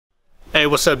Hey,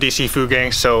 what's up DC Food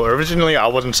Gang? So originally I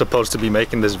wasn't supposed to be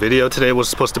making this video today. It was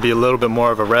supposed to be a little bit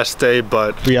more of a rest day,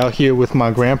 but we out here with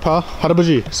my grandpa.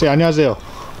 할아버지, say 안녕하세요.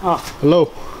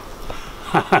 Hello.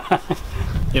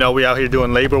 You know, we out here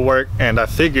doing labor work, and I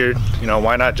figured, you know,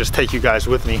 why not just take you guys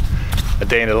with me a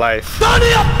day in the life.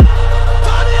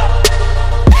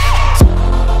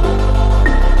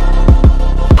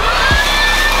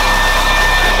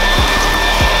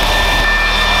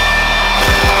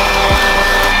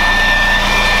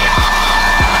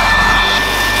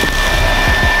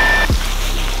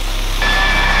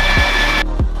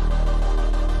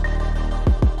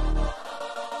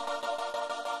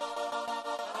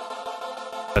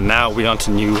 And now we on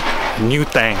to new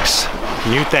things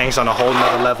on a whole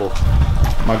nother level.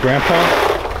 My grandpa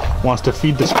wants to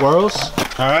feed the squirrels.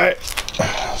 All right,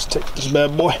 let's take this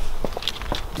bad boy.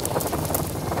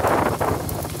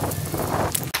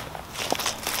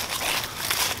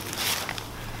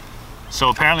 So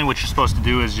apparently what you're supposed to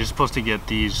do is you're supposed to get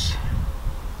these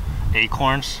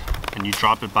acorns and you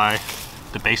drop it by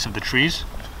the base of the trees,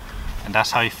 and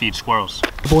that's how you feed squirrels.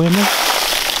 Boy in there?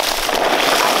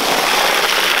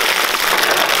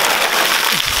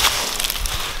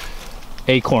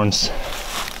 Acorns.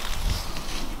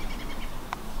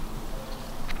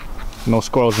 No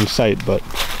squirrels in sight, but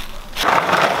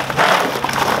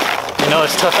you know,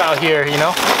 it's tough out here, you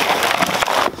know?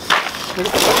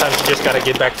 Sometimes you just gotta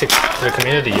get back to the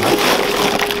community, you know?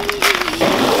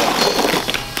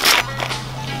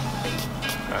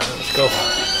 Alright, let's go.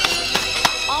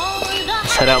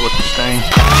 Let's head out with this thing.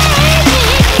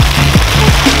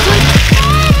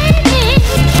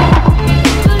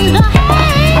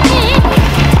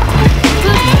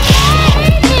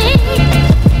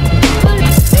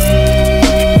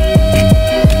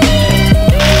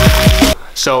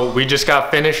 So we just got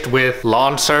finished with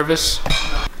lawn service.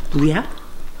 누구야?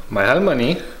 My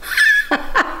할머니.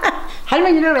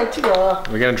 할머니를 왜 찍어?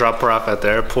 We're gonna drop her off at the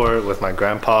airport with my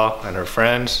grandpa and her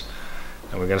friends,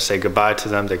 and we're gonna say goodbye to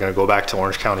them. They're gonna go back to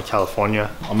Orange County, California.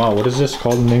 Mama, what is this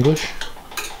called in English?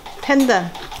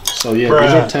 Tendon. So yeah,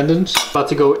 these are tendons. About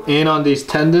to go in on these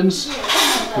tendons.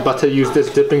 We're about to use this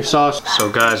dipping sauce. So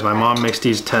guys, my mom makes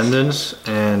these tendons,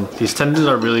 and these tendons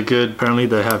are really good. Apparently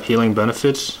they have healing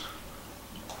benefits.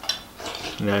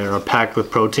 And they are packed with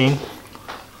protein.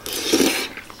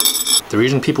 The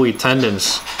reason people eat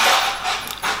tendons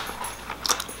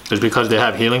is because they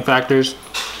have healing factors,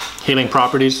 healing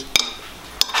properties,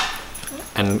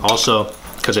 and also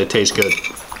because they taste good.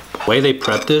 The way they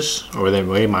prep this, or the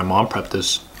way my mom prepped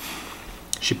this,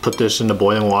 she put this in the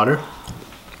boiling water,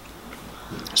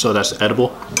 so that's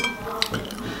edible,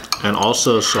 and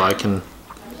also so I can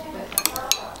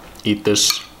eat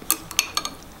this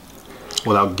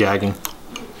without gagging.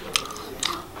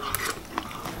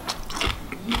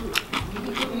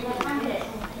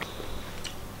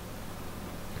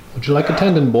 Would you like a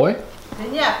tendon, boy?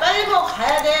 아니야, 빨리 먹어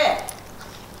가야 돼.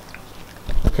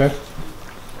 Okay.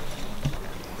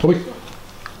 Toby.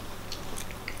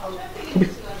 Toby.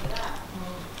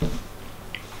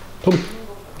 Toby.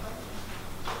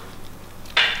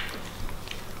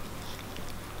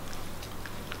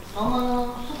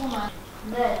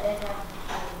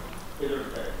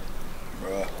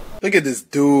 Look at this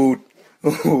dude.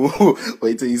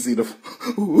 Wait till you see the.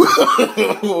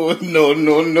 No,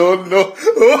 no, no, no.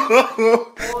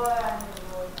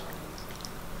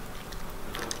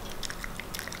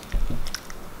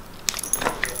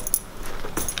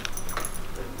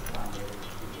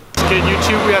 Okay,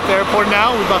 YouTube, we're at the airport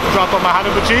now. We're about to drop on my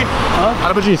할아버지.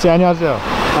 할아버지, say 안녕하세요.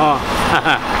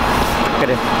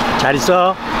 그래, 잘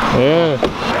있어. 예.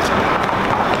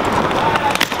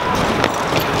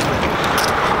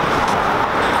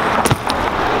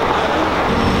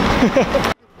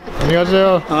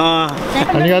 안녕하세요.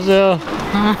 안녕하세요.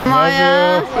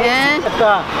 안녕하세요. 예.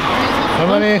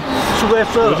 할머니,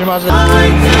 수고했어. 조심하세요.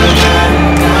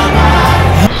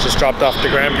 Just dropped off the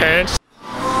grandparents.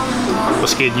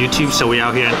 What's good, YouTube? So we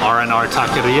out here at R&R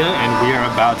Taqueria, and we are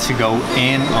about to go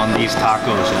in on these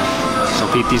tacos. Yeah? So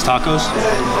eat these tacos.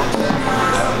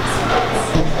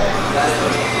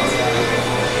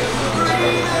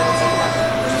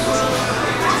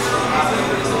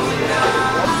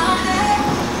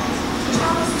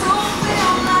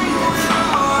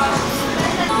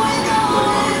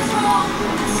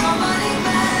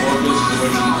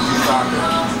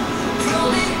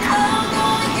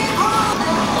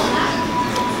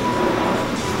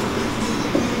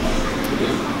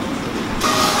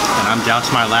 I'm down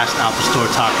to my last Apple Store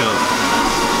taco.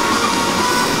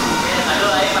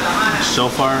 So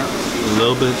far, a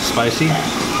little bit spicy,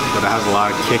 but it has a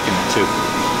lot of kick in it too.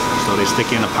 So they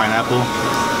stick in a pineapple,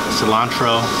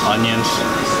 cilantro, onions,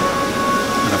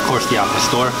 and of course the al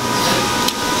pastor.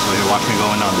 So here, watch me go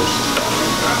in on this.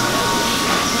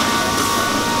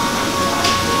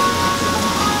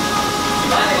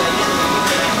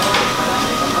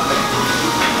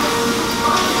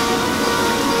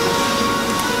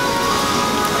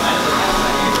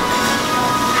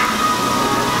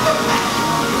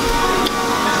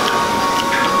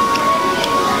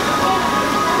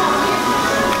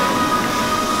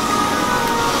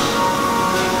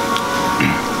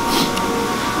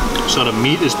 So the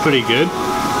meat is pretty good.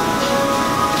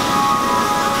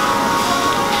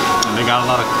 And they got a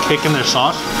lot of kick in their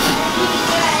sauce.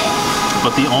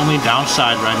 But the only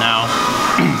downside right now,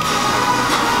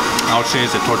 I would say,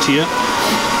 is the tortilla.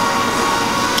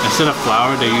 Instead of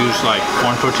flour, they use like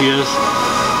corn tortillas,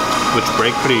 which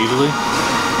break pretty easily,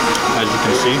 as you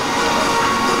can see.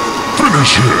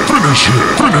 Finish him! Finish him!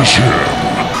 Finish him!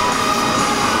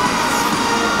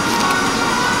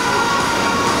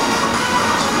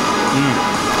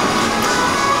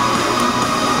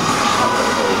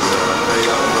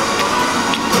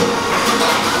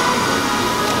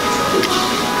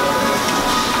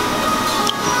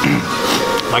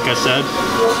 Like I said,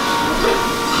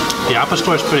 the al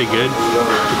pastor is pretty good.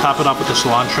 You top it off with the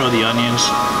cilantro, the onions,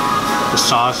 the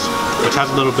sauce, which has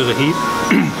a little bit of heat.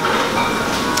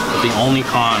 But the only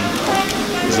con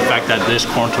is the fact that this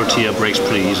corn tortilla breaks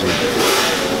pretty easily.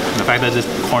 And the fact that this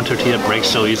corn tortilla breaks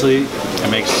so easily, it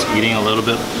makes eating a little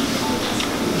bit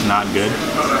not good.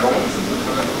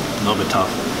 A little bit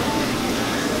tough.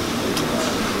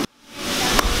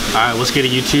 Alright, let's get to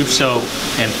YouTube. So,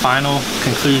 in final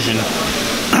conclusion,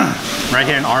 right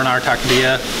here in R&R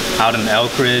Taqueria, out in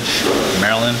Elk Ridge,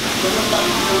 Maryland.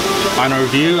 Final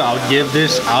review, I would give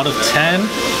this out of 10.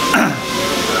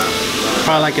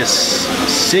 Probably like a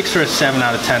 6 or a 7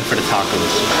 out of 10 for the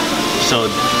tacos.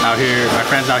 So out here, my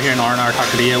friends out here in R&R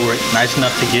Taqueria were nice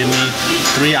enough to give me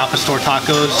 3 al pastor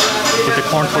tacos with the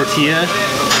corn tortilla.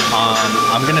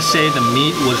 I'm gonna say the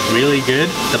meat was really good.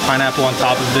 The pineapple on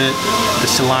top of it, the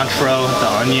cilantro, the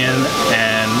onion,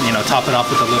 and top it off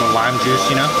with a little lime juice,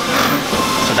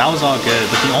 So that was all good.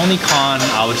 But the only con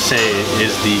I would say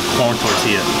is the corn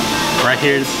tortilla. Right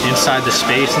here inside the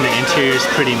space and the interior is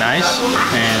pretty nice,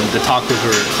 and the tacos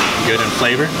were good in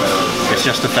flavor. It's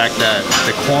just the fact that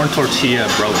the corn tortilla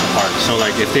broke apart. So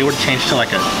like if they were changed to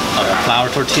like a flour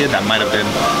tortilla, that might have been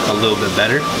a little bit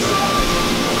better.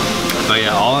 But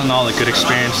yeah, all in all, a good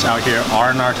experience out here,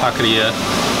 R&R Taqueria,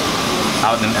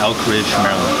 out in Elk Ridge,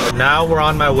 Maryland. Now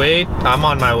I'm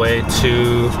on my way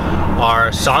to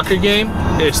our soccer game.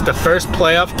 It's the first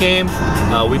playoff game.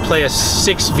 We play a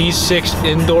 6v6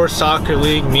 indoor soccer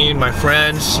league, me and my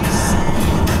friends.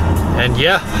 And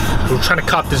yeah, we're trying to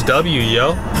cop this W,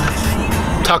 yo.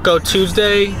 Taco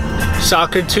Tuesday,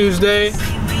 Soccer Tuesday,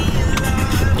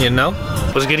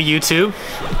 Let's get a YouTube.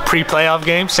 Pre-playoff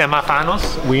game,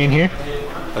 semifinals. We in here?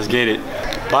 Let's get it.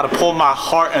 About to pour my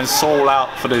heart and soul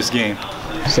out for this game.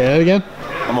 Say that again?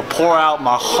 I'm gonna pour out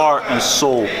my heart and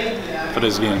soul for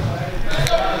this game.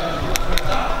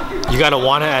 You gotta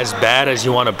want it as bad as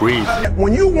you want to breathe.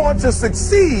 When you want to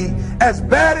succeed as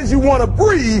bad as you want to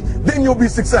breathe, then you'll be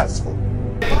successful.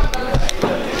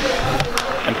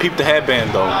 And peep the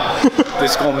headband though.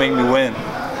 This gonna make me win.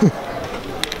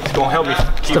 It's gonna help me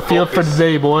keep It's the field for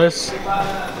today, boys.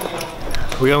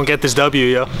 We gonna get this W,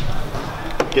 yo.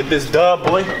 Get this dub,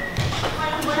 boy.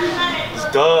 It's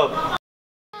dub.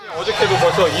 어저께도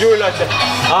벌써 일요일 날째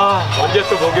언제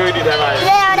또 목요일이 되나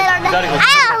기다리고 I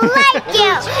don't like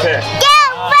you. 네. Get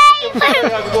away from me.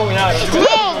 그래가지고 그냥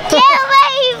Get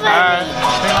away from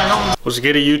me. Let's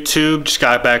get a YouTube. Just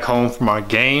got back home from our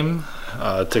game.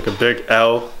 Took a big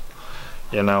L.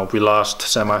 We lost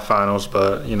semifinals,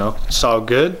 but it's all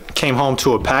good. Came home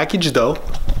to a package though.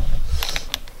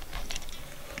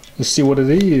 Let's see what it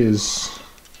is.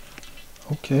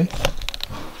 Okay.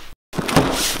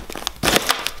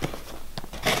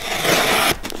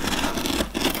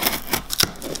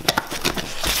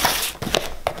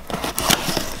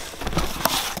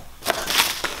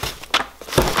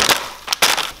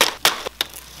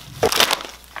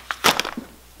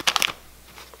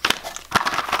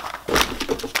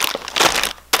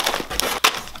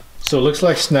 So it looks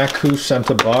like Snackoo sent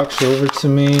a box over to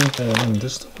me, and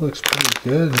this stuff looks pretty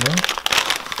good,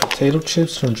 Potato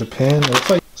chips from Japan. It looks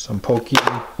like some Poke,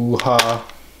 Uha,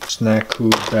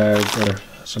 Snackoo bag, or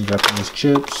some Japanese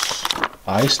chips,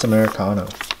 iced Americano,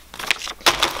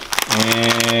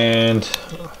 and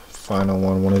final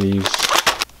one of these.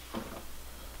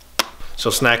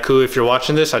 So Snackoo, if you're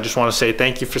watching this, I just want to say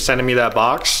thank you for sending me that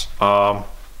box. I'll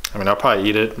probably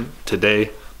eat it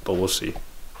today, but we'll see.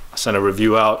 I'll send a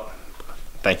review out.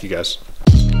 Thank you guys.